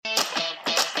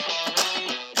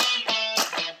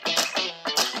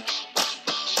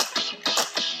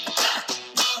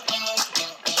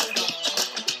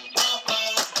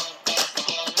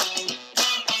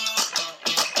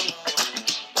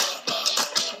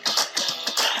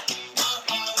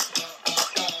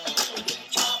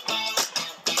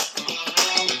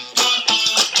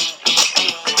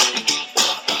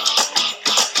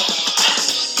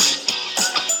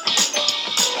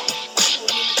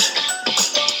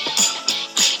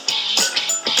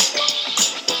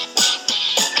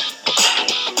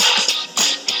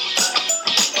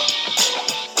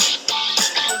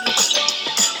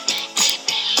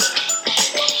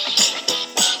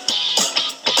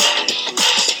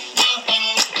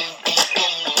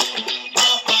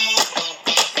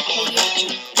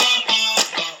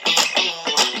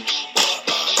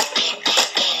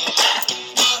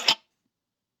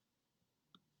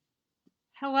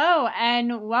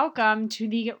welcome to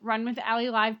the Run with Alli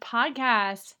Live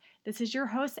podcast. This is your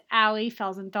host, Alli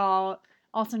Felsenthal,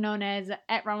 also known as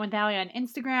 @RunWithAlli on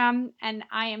Instagram, and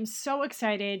I am so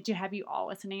excited to have you all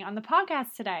listening on the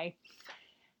podcast today.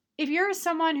 If you're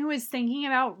someone who is thinking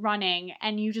about running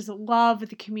and you just love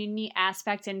the community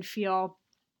aspect and feel,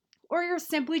 or you're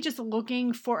simply just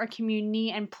looking for a community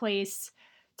and place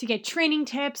to get training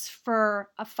tips for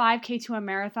a 5K to a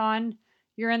marathon,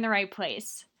 you're in the right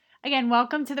place. Again,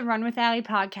 welcome to the Run with Alli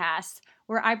podcast,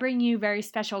 where I bring you very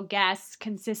special guests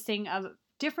consisting of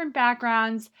different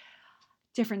backgrounds,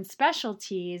 different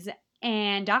specialties,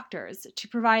 and doctors to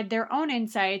provide their own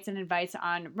insights and advice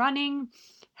on running,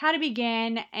 how to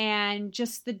begin, and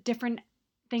just the different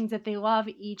things that they love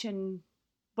each and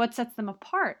what sets them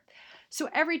apart. So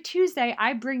every Tuesday,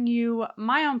 I bring you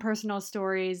my own personal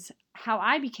stories, how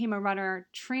I became a runner,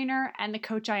 trainer, and the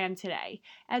coach I am today,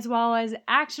 as well as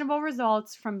actionable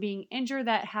results from being injured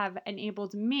that have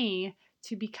enabled me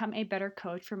to become a better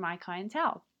coach for my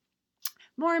clientele.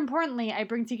 More importantly, I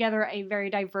bring together a very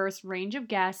diverse range of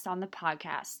guests on the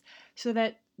podcast so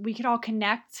that we could all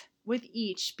connect with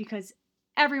each, because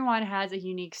everyone has a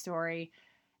unique story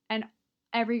and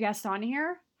every guest on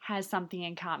here has something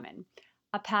in common: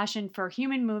 a passion for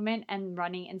human movement and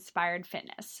running inspired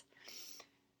fitness.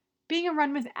 Being a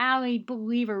Run with Alli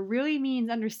believer really means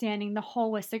understanding the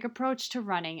holistic approach to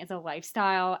running as a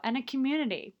lifestyle and a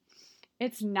community.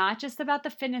 It's not just about the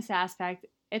fitness aspect,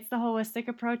 it's the holistic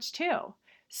approach too.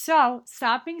 So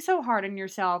stop being so hard on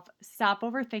yourself, stop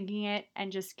overthinking it, and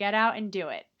just get out and do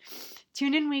it.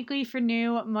 Tune in weekly for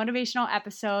new motivational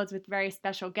episodes with very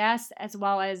special guests, as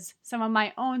well as some of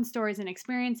my own stories and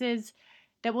experiences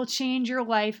that will change your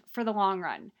life for the long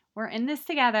run. We're in this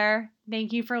together.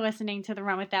 Thank you for listening to the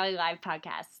Run with Alli Live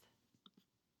podcast.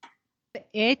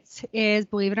 It is,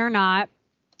 believe it or not,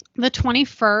 the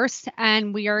 21st,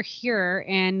 and we are here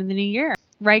in the new year.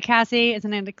 Right, Cassie?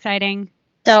 Isn't it exciting?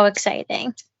 So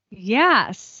exciting.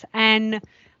 Yes. And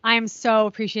I am so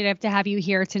appreciative to have you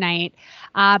here tonight.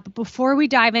 But before we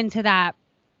dive into that,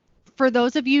 for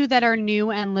those of you that are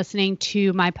new and listening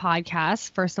to my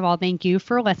podcast, first of all, thank you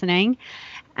for listening.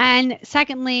 And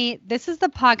secondly, this is the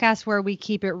podcast where we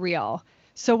keep it real.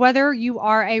 So whether you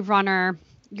are a runner,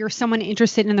 you're someone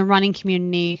interested in the running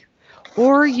community,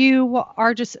 or you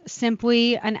are just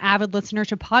simply an avid listener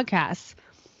to podcasts,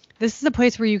 this is a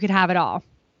place where you could have it all.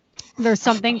 There's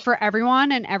something for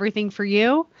everyone and everything for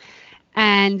you.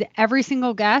 And every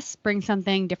single guest brings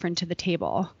something different to the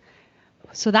table.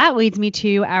 So that leads me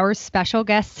to our special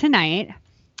guest tonight.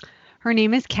 Her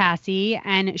name is Cassie,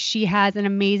 and she has an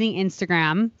amazing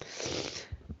Instagram.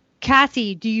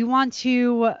 Cassie, do you want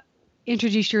to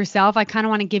introduce yourself? I kind of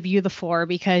want to give you the floor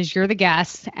because you're the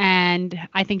guest, and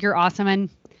I think you're awesome. And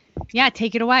yeah,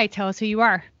 take it away. Tell us who you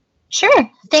are. Sure.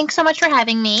 Thanks so much for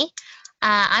having me.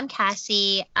 I'm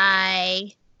Cassie.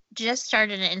 I just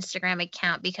started an Instagram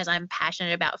account because I'm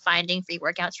passionate about finding free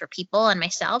workouts for people and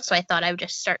myself. So I thought I would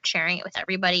just start sharing it with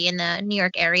everybody in the New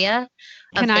York area.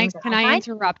 Can I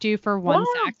interrupt you for one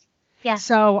sec? Yeah.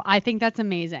 So I think that's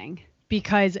amazing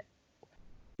because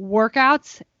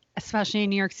workouts, especially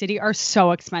in New York City, are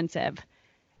so expensive.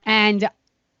 And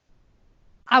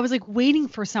I was like waiting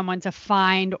for someone to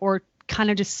find or kind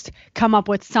of just come up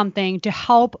with something to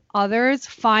help others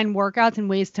find workouts and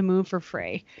ways to move for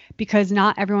free, because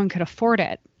not everyone could afford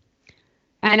it.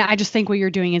 And I just think what you're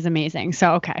doing is amazing.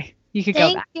 So, okay, you could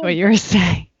go back to what you were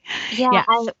saying. Yeah.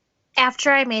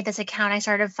 After I made this account, I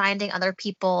started finding other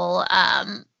people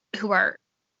who are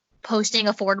posting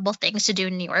affordable things to do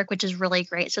in New York, which is really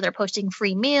great. So they're posting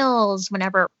free meals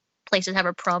whenever places have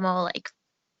a promo, like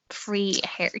free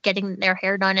hair, getting their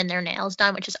hair done and their nails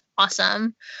done, which is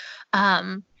awesome.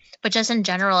 But just in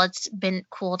general, it's been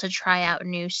cool to try out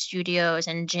new studios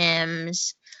and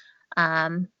gyms.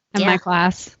 And my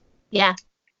class. Yeah.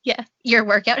 Your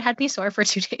workout had me sore for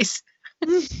 2 days.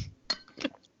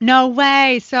 No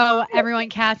way. So everyone,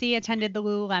 Cassie attended the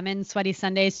Lululemon Sweaty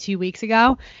Sundays 2 weeks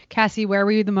ago. Cassie, where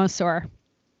were you the most sore?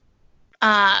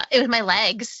 It was my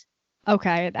legs.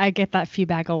 Okay. I get that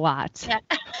feedback a lot. Yeah.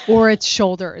 Or it's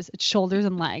shoulders. It's shoulders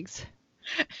and legs.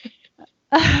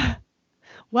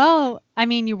 Well, I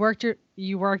mean, you worked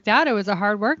out. It was a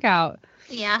hard workout.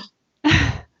 Yeah.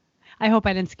 I hope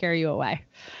I didn't scare you away.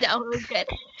 No, it was good.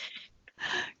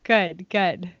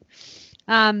 Good.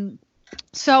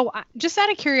 So just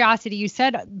out of curiosity, you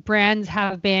said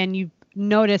you've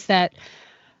noticed that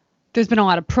there's been a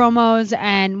lot of promos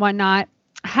and whatnot.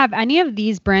 Have any of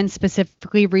these brands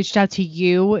specifically reached out to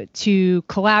you to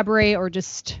collaborate or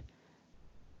just?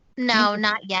 No,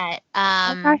 not yet.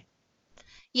 Okay.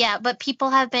 Yeah, but people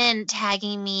have been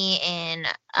tagging me in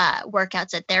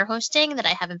workouts that they're hosting that I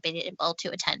haven't been able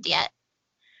to attend yet.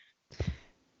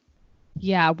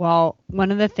 Yeah, well,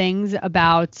 one of the things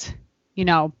about,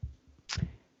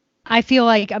 I feel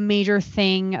like a major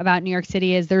thing about New York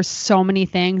City is there's so many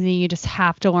things and you just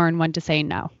have to learn when to say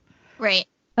no. Right.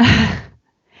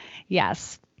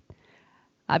 Yes.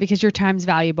 Because your time's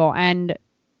valuable. And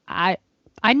I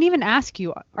didn't even ask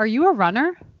you, are you a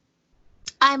runner?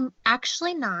 I'm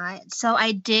actually not. So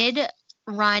I did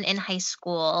run in high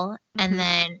school and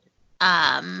then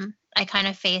I kind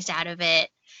of phased out of it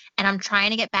and I'm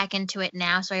trying to get back into it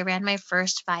now. So I ran my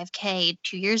first 5K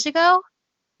 2 years ago.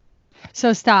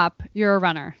 So stop. You're a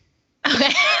runner.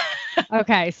 Okay.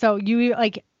 Okay. So you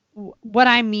what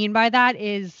I mean by that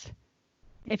is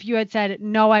if you had said,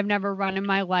 no, I've never run in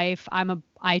my life,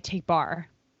 I take bar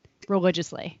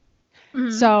religiously.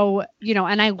 Mhm. So,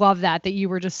 and I love that you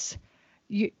were just,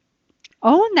 you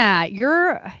own that.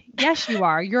 Yes, you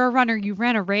are. You're a runner. You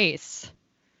ran a race.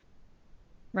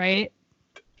 Right?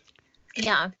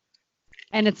 Yeah.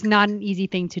 And it's not an easy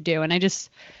thing to do. And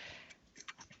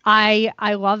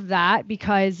I love that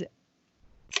because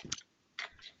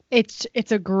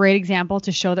it's a great example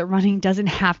to show that running doesn't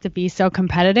have to be so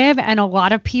competitive. And a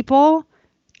lot of people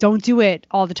don't do it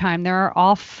all the time. There are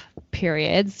off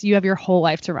periods. You have your whole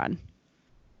life to run.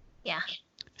 Yeah.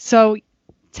 So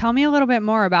tell me a little bit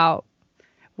more about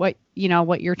what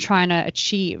you're trying to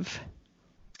achieve.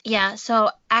 Yeah. So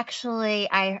actually,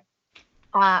 I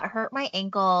hurt my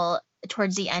ankle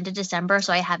towards the end of December,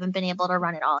 so I haven't been able to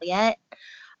run at all yet.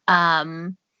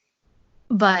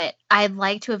 But I'd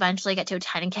like to eventually get to a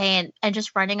 10K and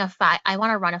just running I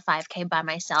want to run a 5K by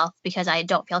myself because I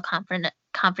don't feel confident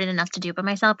enough to do it by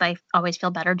myself. I always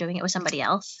feel better doing it with somebody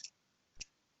else.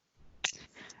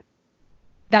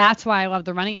 That's why I love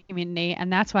the running community,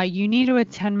 and that's why you need to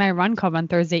attend my run club on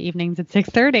Thursday evenings at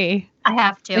 6:30. I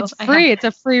have to. It's free. It's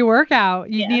a free workout.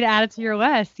 You need to add it to your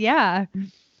list. Yeah.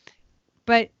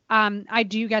 But I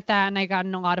do get that, and I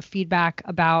gotten a lot of feedback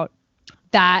about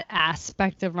that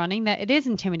aspect of running, that it is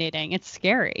intimidating. It's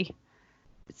scary.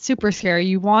 It's super scary.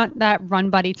 You want that run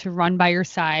buddy to run by your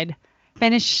side,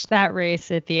 finish that race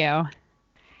with you.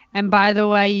 And by the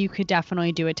way, you could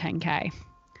definitely do a 10K.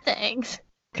 Thanks.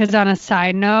 Because on a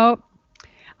side note,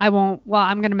 I'm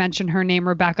going to mention her name,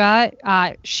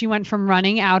 Rebecca. She went from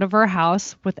running out of her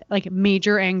house with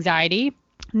major anxiety,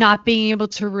 not being able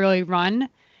to really run.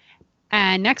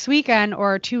 And next weekend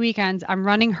or 2 weekends, I'm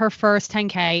running her first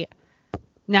 10K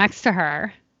next to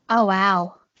her. Oh,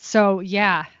 wow. So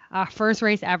yeah, first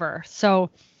race ever. So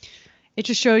it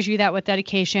just shows you that with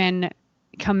dedication,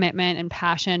 commitment, and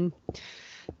passion,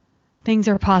 things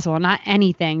are possible. Not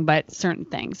anything, but certain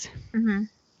things. Mm-hmm.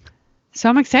 So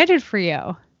I'm excited for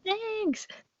you. Thanks.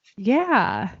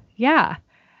 Yeah.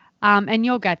 And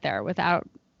you'll get there without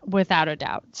a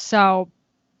doubt. So,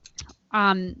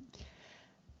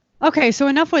 okay. So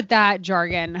enough with that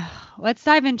jargon. Let's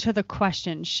dive into the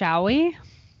questions, shall we?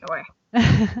 Sure.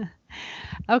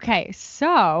 Okay.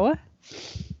 So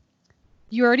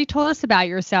you already told us about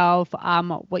yourself,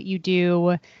 what you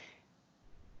do.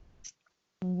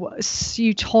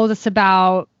 You told us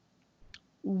about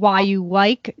why you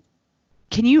like.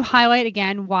 Can you highlight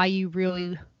again what you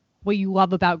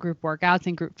love about group workouts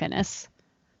and group fitness?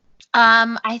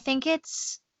 I think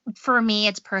for me,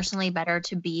 it's personally better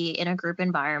to be in a group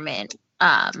environment.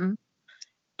 Having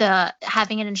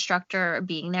an instructor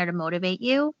being there to motivate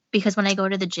you, because when I go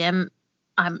to the gym,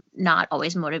 I'm not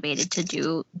always motivated to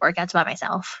do workouts by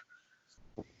myself.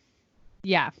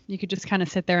 Yeah, you could just kind of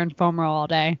sit there and foam roll all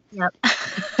day. Yep.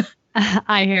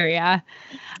 I hear ya.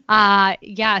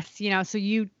 Yes, so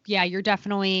you're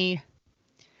definitely,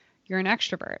 you're an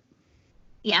extrovert.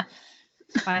 Yeah.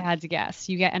 If I had to guess,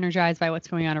 you get energized by what's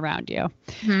going on around you.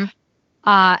 Mm-hmm.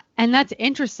 And that's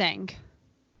interesting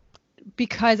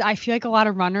because I feel like a lot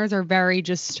of runners are very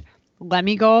just, let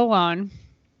me go alone,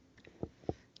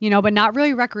 but not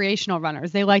really recreational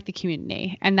runners. They like the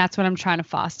community, and that's what I'm trying to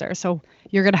foster. So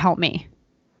you're going to help me.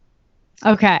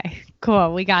 Okay,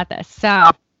 cool. We got this.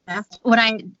 So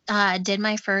when I did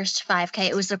my first 5K,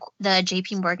 it was the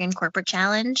JP Morgan Corporate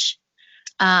Challenge.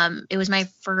 It was my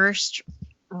first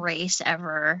race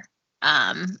ever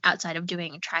outside of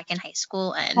doing track in high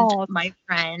school. And my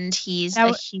friend,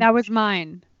 that was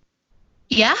mine.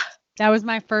 Yeah? That was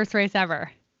my first race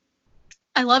ever.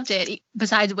 I loved it,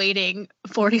 besides waiting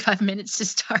 45 minutes to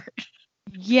start.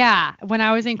 Yeah. When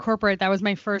I was in corporate, that was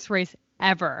my first race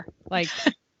ever. I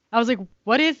was like,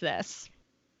 what is this?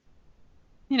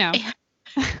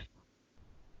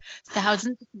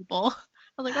 Thousands of people.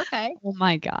 I was like, okay. Oh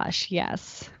my gosh,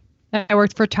 yes. I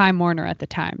worked for Time Warner at the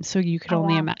time, so you could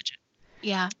only imagine.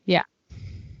 Yeah. Yeah.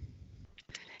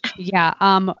 Yeah.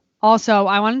 Also,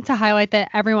 I wanted to highlight that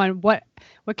everyone, what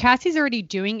Cassie's already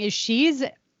doing is she's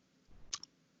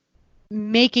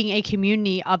making a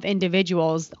community of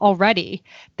individuals already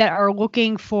that are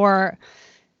looking for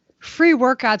free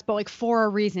workouts, but like for a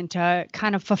reason to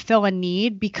kind of fulfill a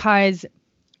need because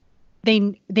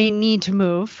they need to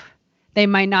move. They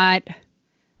might not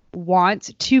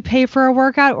want to pay for a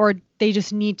workout, or they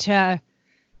just need to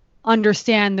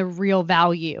understand the real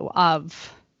value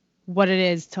of what it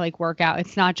is to like work out.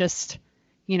 It's not just,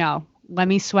 let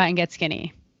me sweat and get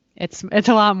skinny. It's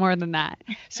a lot more than that.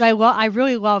 So I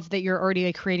really love that you're already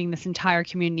like creating this entire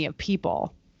community of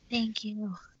people. Thank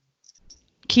you.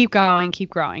 Keep going, keep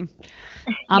growing.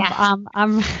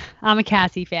 I'm a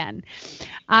Cassie fan.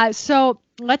 So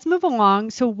let's move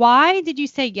along. So why did you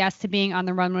say yes to being on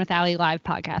the Run with Alli live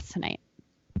podcast tonight?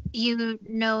 You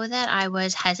know that I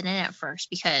was hesitant at first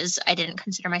because I didn't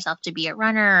consider myself to be a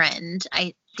runner, and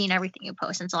I've seen everything you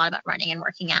post, and it's a lot about running and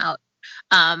working out.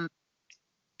 I'm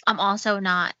also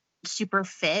not super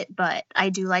fit, but I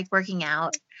do like working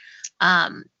out.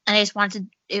 And I just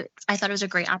I thought it was a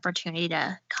great opportunity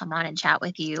to come on and chat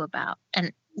with you about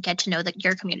and get to know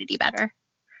your community better.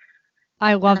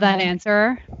 I love that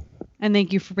answer. And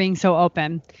thank you for being so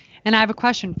open. And I have a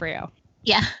question for you.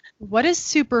 Yeah. What does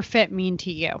super fit mean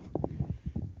to you?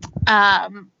 I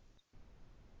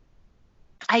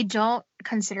don't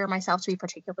consider myself to be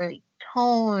particularly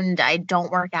toned. I don't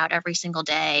work out every single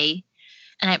day.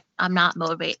 And I'm not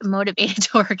motivated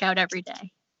to work out every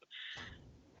day.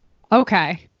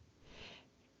 Okay.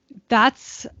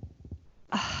 That's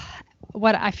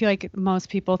what I feel like most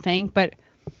people think. But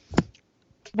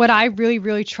what I really,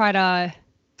 really try to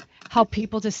help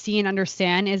people to see and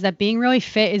understand is that being really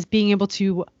fit is being able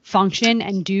to function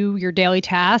and do your daily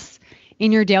tasks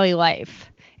in your daily life.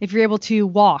 If you're able to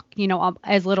walk,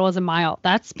 as little as a mile,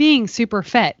 that's being super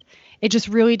fit. It just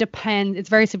really depends. It's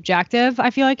very subjective,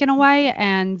 I feel like, in a way.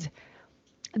 And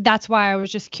that's why I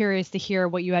was just curious to hear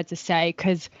what you had to say.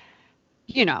 Because,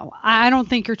 I don't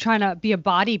think you're trying to be a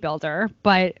bodybuilder,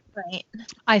 but right.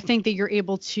 I think that you're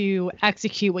able to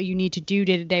execute what you need to do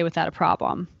day to day without a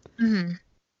problem. Mm-hmm.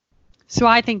 So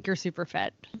I think you're super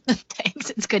fit. Thanks.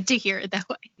 It's good to hear it that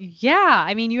way. Yeah.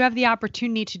 I mean, you have the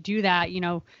opportunity to do that.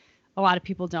 A lot of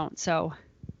people don't. So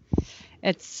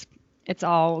it's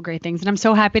all great things. And I'm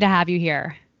so happy to have you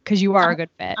here because you are a good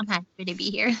fit. I'm happy to be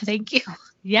here. Thank you.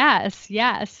 Yes.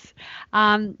 Yes.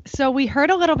 So we heard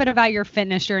a little bit about your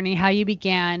fitness journey, how you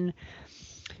began.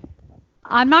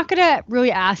 I'm not going to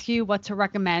really ask you what to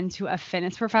recommend to a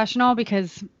fitness professional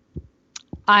because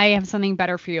I have something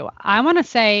better for you. I want to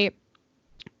say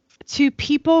to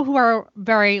people who are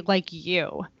very like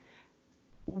you,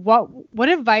 what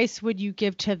advice would you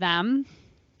give to them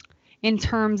in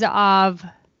terms of,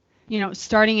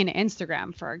 starting an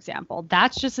Instagram, for example?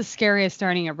 That's just as scary as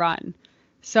starting a run.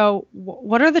 So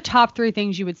what are the top 3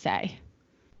 things you would say?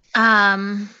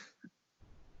 I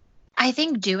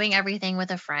think doing everything with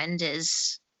a friend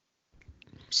it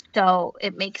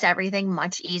makes everything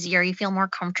much easier. You feel more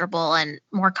comfortable and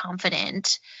more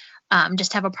confident.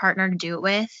 Just have a partner to do it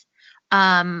with.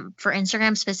 For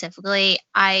Instagram specifically,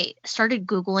 I started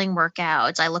Googling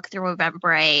workouts. I look through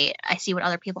Eventbrite. I see what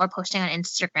other people are posting on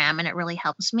Instagram, and it really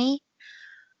helps me.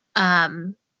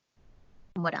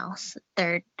 What else?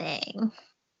 Third thing.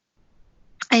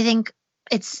 I think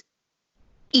it's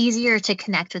easier to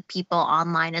connect with people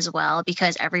online as well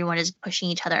because everyone is pushing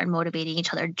each other and motivating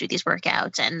each other to do these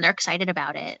workouts, and they're excited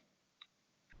about it.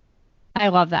 I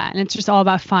love that. And it's just all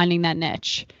about finding that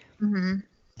niche. Mm-hmm.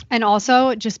 And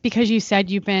also, just because you said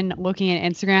you've been looking at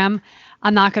Instagram,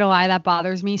 I'm not going to lie, that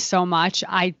bothers me so much.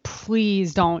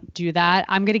 Please don't do that.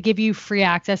 I'm going to give you free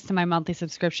access to my monthly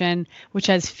subscription, which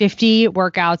has 50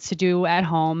 workouts to do at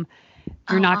home.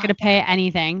 You're not going to pay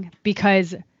anything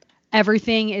because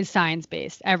everything is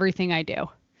science-based, everything I do.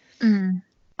 Mm-hmm.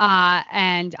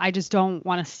 And I just don't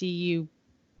want to see you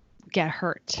get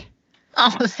hurt.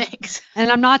 Oh, thanks.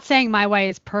 And I'm not saying my way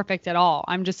is perfect at all.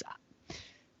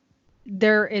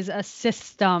 There is a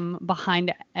system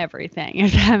behind everything,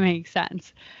 if that makes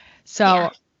sense. So,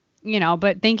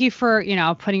 but thank you for,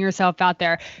 putting yourself out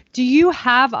there. Do you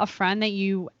have a friend that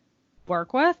you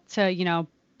work with to,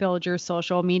 build your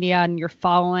social media and your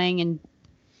following? And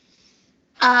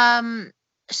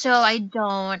so I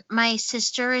don't. My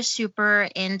sister is super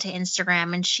into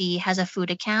Instagram, and she has a food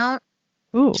account.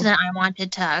 Ooh. So then I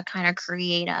wanted to kind of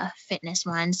create a fitness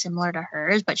one similar to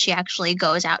hers, but she actually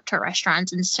goes out to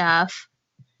restaurants and stuff.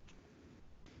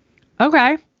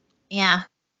 Okay. Yeah.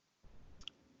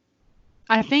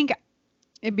 I think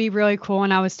it'd be really cool.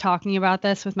 And I was talking about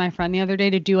this with my friend the other day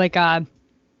to do like a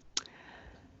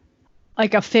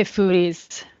Fit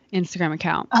Foodies Instagram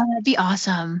account. Oh, that'd be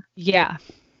awesome. Yeah.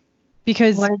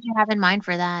 Because what did you have in mind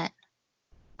for that?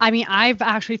 I mean, I've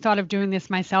actually thought of doing this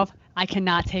myself. I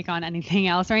cannot take on anything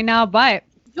else right now, but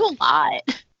do a lot.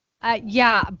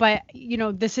 Yeah, but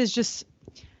this is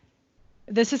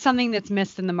something that's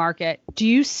missed in the market. Do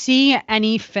you see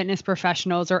any fitness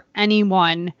professionals or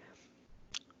anyone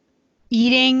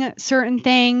eating certain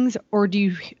things, or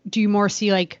do you more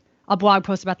see like a blog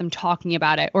post about them talking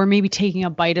about it, or maybe taking a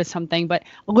bite of something, but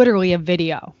literally a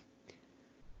video?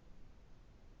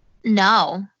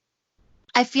 No.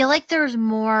 I feel like there's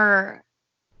more.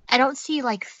 I don't see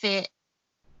like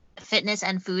fitness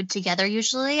and food together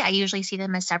usually. I usually see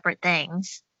them as separate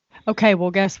things. Okay,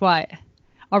 well, guess what?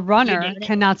 A runner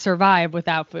cannot survive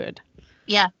without food.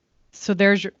 Yeah. So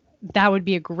that would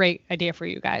be a great idea for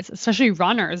you guys, especially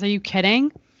runners. Are you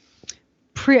kidding?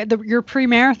 Your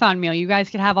pre-marathon meal, you guys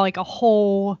could have like a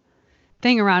whole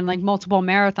thing around like multiple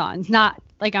marathons. Not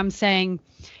like I'm saying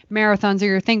marathons are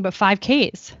your thing, but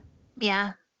 5Ks.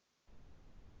 Yeah.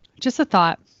 Just a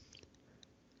thought.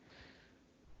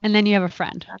 And then you have a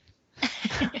friend.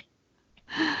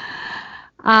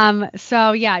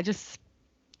 So yeah, just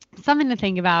something to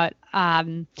think about.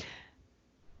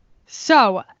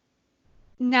 So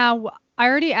now I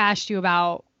already asked you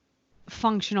about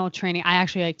functional training. I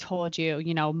actually told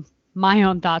you, my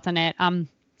own thoughts on it. How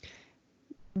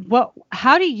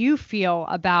do you feel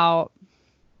about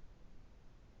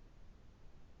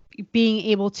being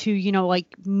able to,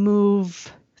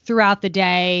 move throughout the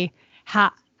day?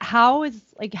 How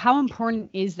important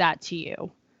is that to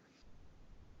you?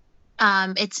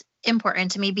 It's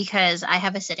important to me because I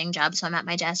have a sitting job, so I'm at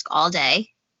my desk all day.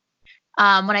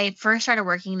 When I first started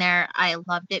working there, I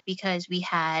loved it because we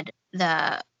had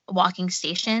the walking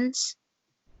stations,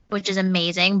 which is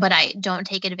amazing, but I don't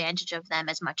take advantage of them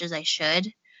as much as I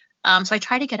should. So I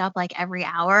try to get up like every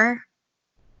hour.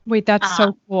 Wait, that's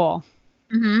so cool.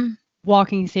 Mm-hmm.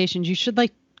 Walking stations. You should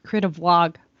create a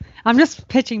vlog. I'm just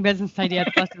pitching business ideas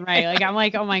left and right. I'm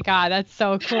like, oh my God, that's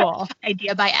so cool.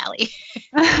 Idea by Alli.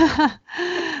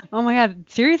 Oh my God.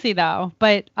 Seriously though.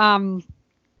 But,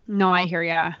 no, I hear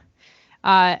ya.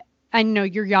 I know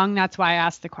you're young. That's why I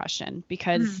asked the question,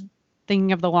 because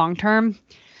thinking of the long term,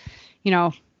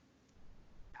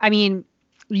 I mean,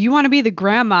 you want to be the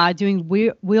grandma doing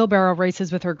wheelbarrow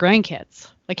races with her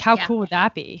grandkids. How cool would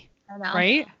that be? I know.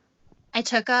 Right? I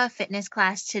took a fitness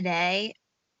class today.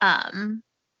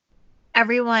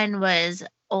 Everyone was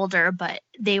older, but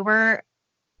they were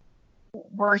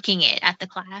working it at the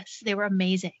class. They were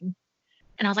amazing.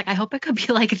 And I was like, I hope it could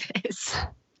be like this.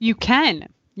 You can.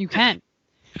 You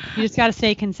just got to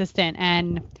stay consistent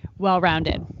and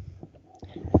well-rounded.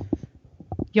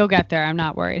 You'll get there. I'm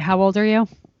not worried. How old are you?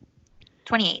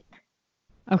 28.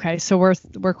 Okay. So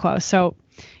we're close. So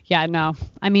yeah, no,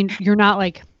 I mean, you're not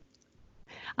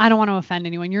I don't want to offend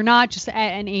anyone. You're not just at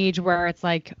an age where it's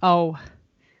oh,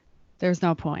 there's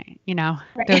no point, right.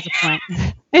 There's a point.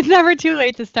 It's never too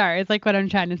late to start. It's what I'm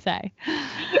trying to say.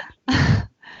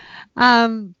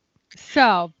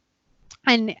 So,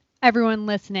 and everyone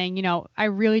listening, I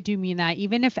really do mean that.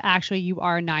 Even if actually you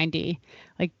are 90,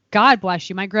 God bless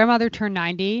you. My grandmother turned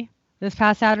 90 this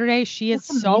past Saturday. She is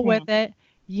so with it.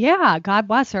 Yeah. God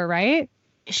bless her. Right.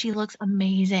 She looks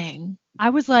amazing. I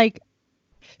was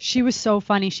she was so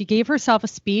funny. She gave herself a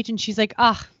speech and she's the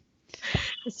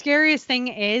scariest thing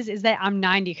is that I'm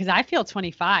 90 because I feel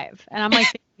 25. And I'm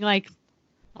thinking,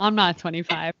 I'm not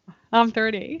 25. I'm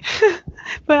 30.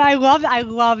 But I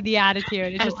love the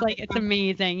attitude. It's just it's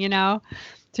amazing, to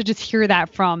just hear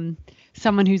that from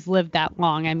someone who's lived that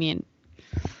long. I mean,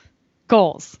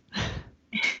 goals.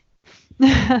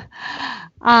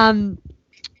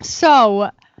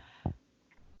 So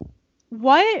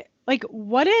what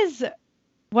is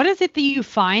it that you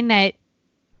find that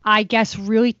I guess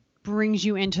really brings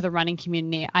you into the running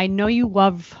community? I know you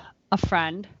love a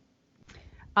friend,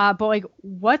 but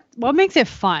what makes it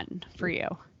fun for you?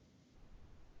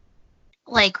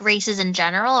 Races in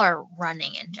general or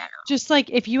running in general? Just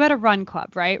if you had a run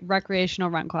club, right? Recreational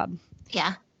run club.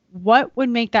 Yeah. What would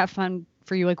make that fun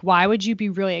for you? Why would you be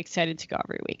really excited to go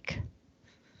every week?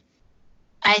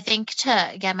 I think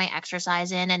to get my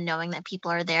exercise in and knowing that people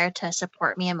are there to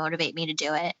support me and motivate me to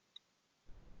do it.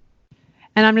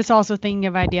 And I'm just also thinking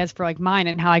of ideas for mine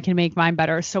and how I can make mine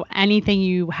better. So anything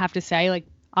you have to say,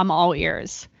 I'm all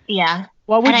ears. Yeah.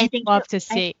 What would you love to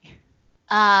see?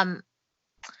 I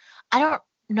don't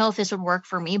know if this would work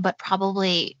for me, but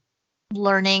probably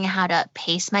learning how to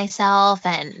pace myself.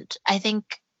 And I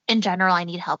think in general, I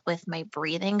need help with my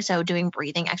breathing. So doing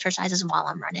breathing exercises while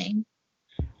I'm running.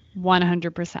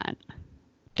 100%.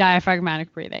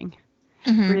 Diaphragmatic breathing.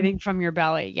 Breathing from your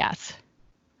belly. Yes.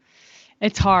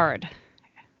 It's hard.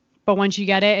 But once you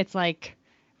get it, it's like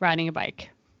riding a bike.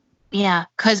 Yeah,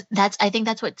 because I think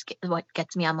that's what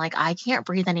gets me. I'm like, I can't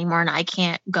breathe anymore and I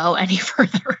can't go any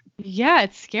further. Yeah,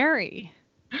 it's scary.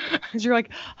 Because you're like,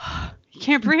 oh, you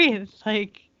can't breathe.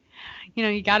 Like,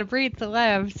 you got to breathe to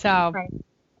live. So, Right.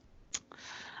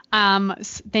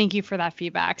 Thank you for that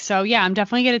feedback. So, yeah, I'm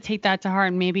definitely going to take that to heart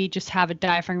and maybe just have a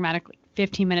diaphragmatic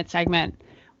 15-minute segment.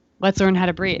 Let's learn how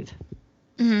to breathe.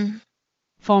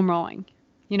 Foam rolling.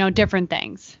 Different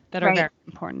things that are very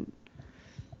important.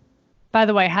 By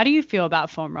the way, how do you feel about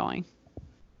foam rolling?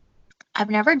 I've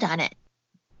never done it.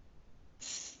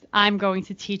 I'm going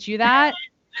to teach you that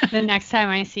the next time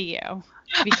I see you.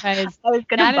 Because I was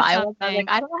going to buy one. I was like,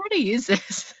 I don't know how to use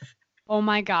this. Oh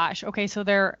my gosh. Okay, so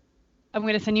I'm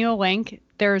going to send you a link.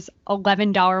 There's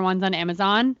 $11 ones on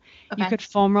Amazon. Okay. You could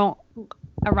foam roll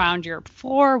around your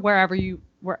floor, wherever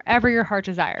your heart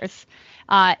desires.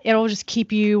 It'll just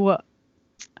keep you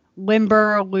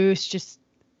limber, loose,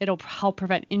 it'll help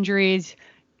prevent injuries.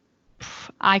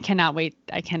 I cannot wait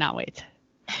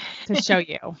to show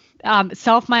you.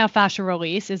 Self-myofascial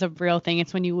release is a real thing.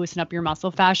 It's when you loosen up your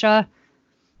muscle fascia.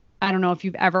 I don't know if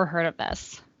you've ever heard of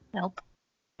this. Nope.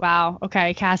 Wow.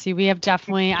 Okay, Cassie, we have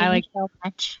definitely. So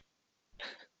much.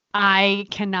 I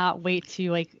cannot wait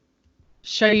to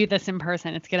show you this in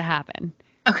person. It's gonna happen.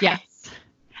 Okay. Yes.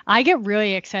 I get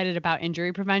really excited about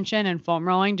injury prevention and foam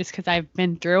rolling just because I've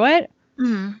been through it.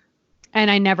 Mm-hmm. And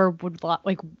I never would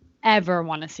ever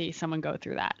want to see someone go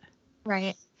through that.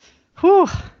 Right. Whew.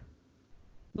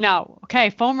 No.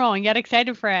 Okay. Foam rolling. Get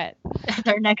excited for it. That's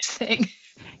our next thing.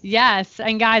 Yes.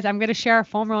 And guys, I'm going to share a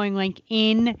foam rolling link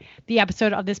in the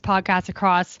episode of this podcast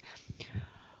across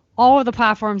all of the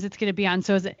platforms it's going to be on.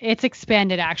 So it's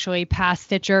expanded actually past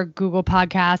Stitcher, Google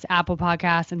Podcasts, Apple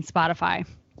Podcasts, and Spotify.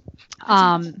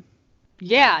 Awesome.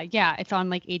 Yeah. It's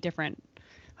on 8 different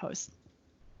hosts.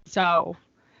 So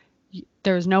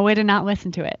there's no way to not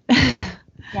listen to it.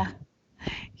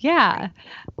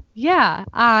 Yeah.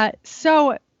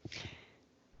 So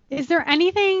is there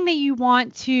anything that you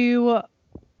want to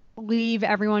leave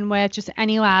everyone with? Just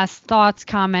any last thoughts,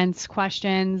 comments,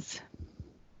 questions?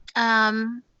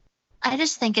 I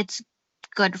just think it's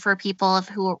good for people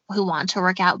who want to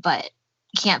work out but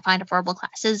can't find affordable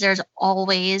classes. There's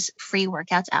always free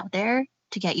workouts out there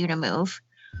to get you to move.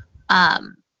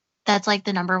 That's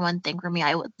the number one thing for me.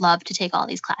 I would love to take all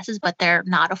these classes, but they're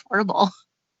not affordable.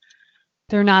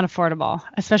 They're not affordable,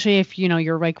 especially if,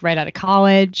 you're right out of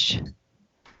college,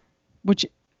 which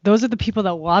those are the people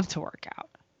that love to work out.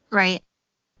 Right.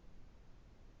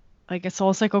 A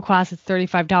Soul Cycle class is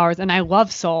 $35. And I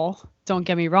love Soul. Don't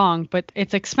get me wrong, but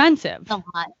it's expensive. A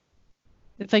lot.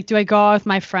 It's do I go out with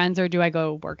my friends or do I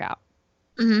go work out?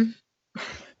 Mm-hmm.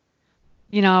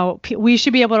 We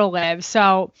should be able to live.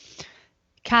 So,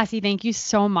 Cassie, thank you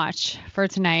so much for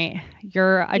tonight.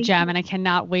 You're a gem, and I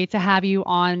cannot wait to have you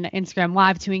on Instagram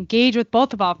Live to engage with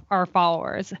both of our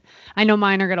followers. I know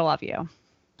mine are going to love you.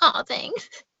 Oh, thanks.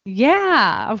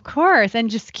 Yeah, of course. And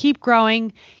just keep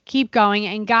growing, keep going.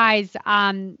 And guys,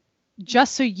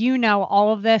 just so you know,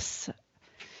 all of this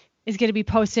is going to be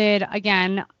posted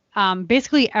again,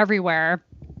 basically everywhere.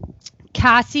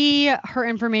 Cassie, her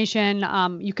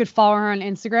information, you could follow her on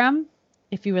Instagram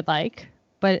if you would like,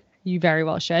 but you very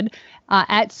well should,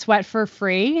 at Sweat for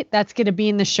Free. That's going to be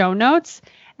in the show notes,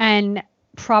 and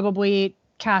probably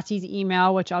Cassie's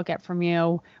email, which I'll get from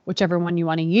you, whichever one you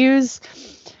want to use.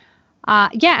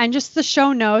 And just the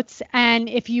show notes. And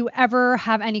if you ever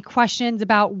have any questions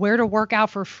about where to work out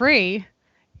for free,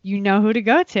 you know who to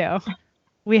go to.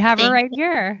 We have her right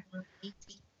here.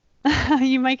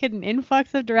 You might get an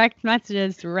influx of direct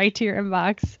messages right to your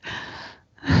inbox.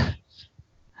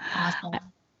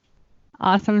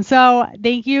 Awesome. So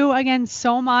thank you again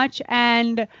so much.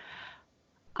 And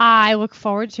I look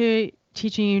forward to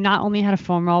teaching you not only how to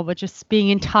foam roll, but just being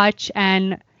in touch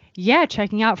and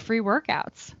checking out free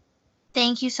workouts.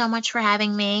 Thank you so much for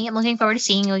having me. I'm looking forward to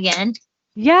seeing you again.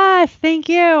 Yes, thank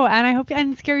you. And I hope I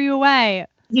didn't scare you away.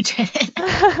 You did.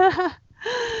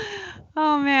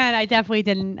 Oh, man, I definitely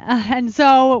didn't. And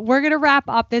so we're going to wrap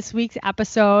up this week's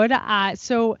episode.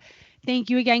 So thank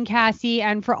you again, Cassie.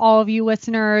 And for all of you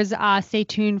listeners, stay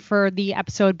tuned for the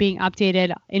episode being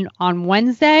updated on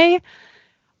Wednesday.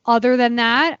 Other than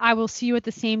that, I will see you at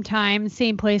the same time,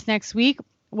 same place next week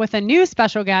with a new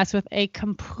special guest with a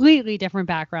completely different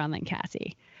background than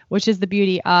Cassie, which is the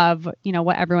beauty of,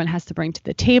 what everyone has to bring to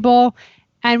the table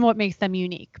and what makes them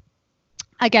unique.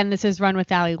 Again, this is Run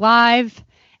with Alli Live.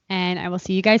 And I will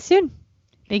see you guys soon.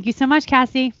 Thank you so much,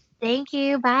 Cassie. Thank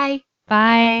you. Bye.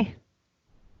 Bye.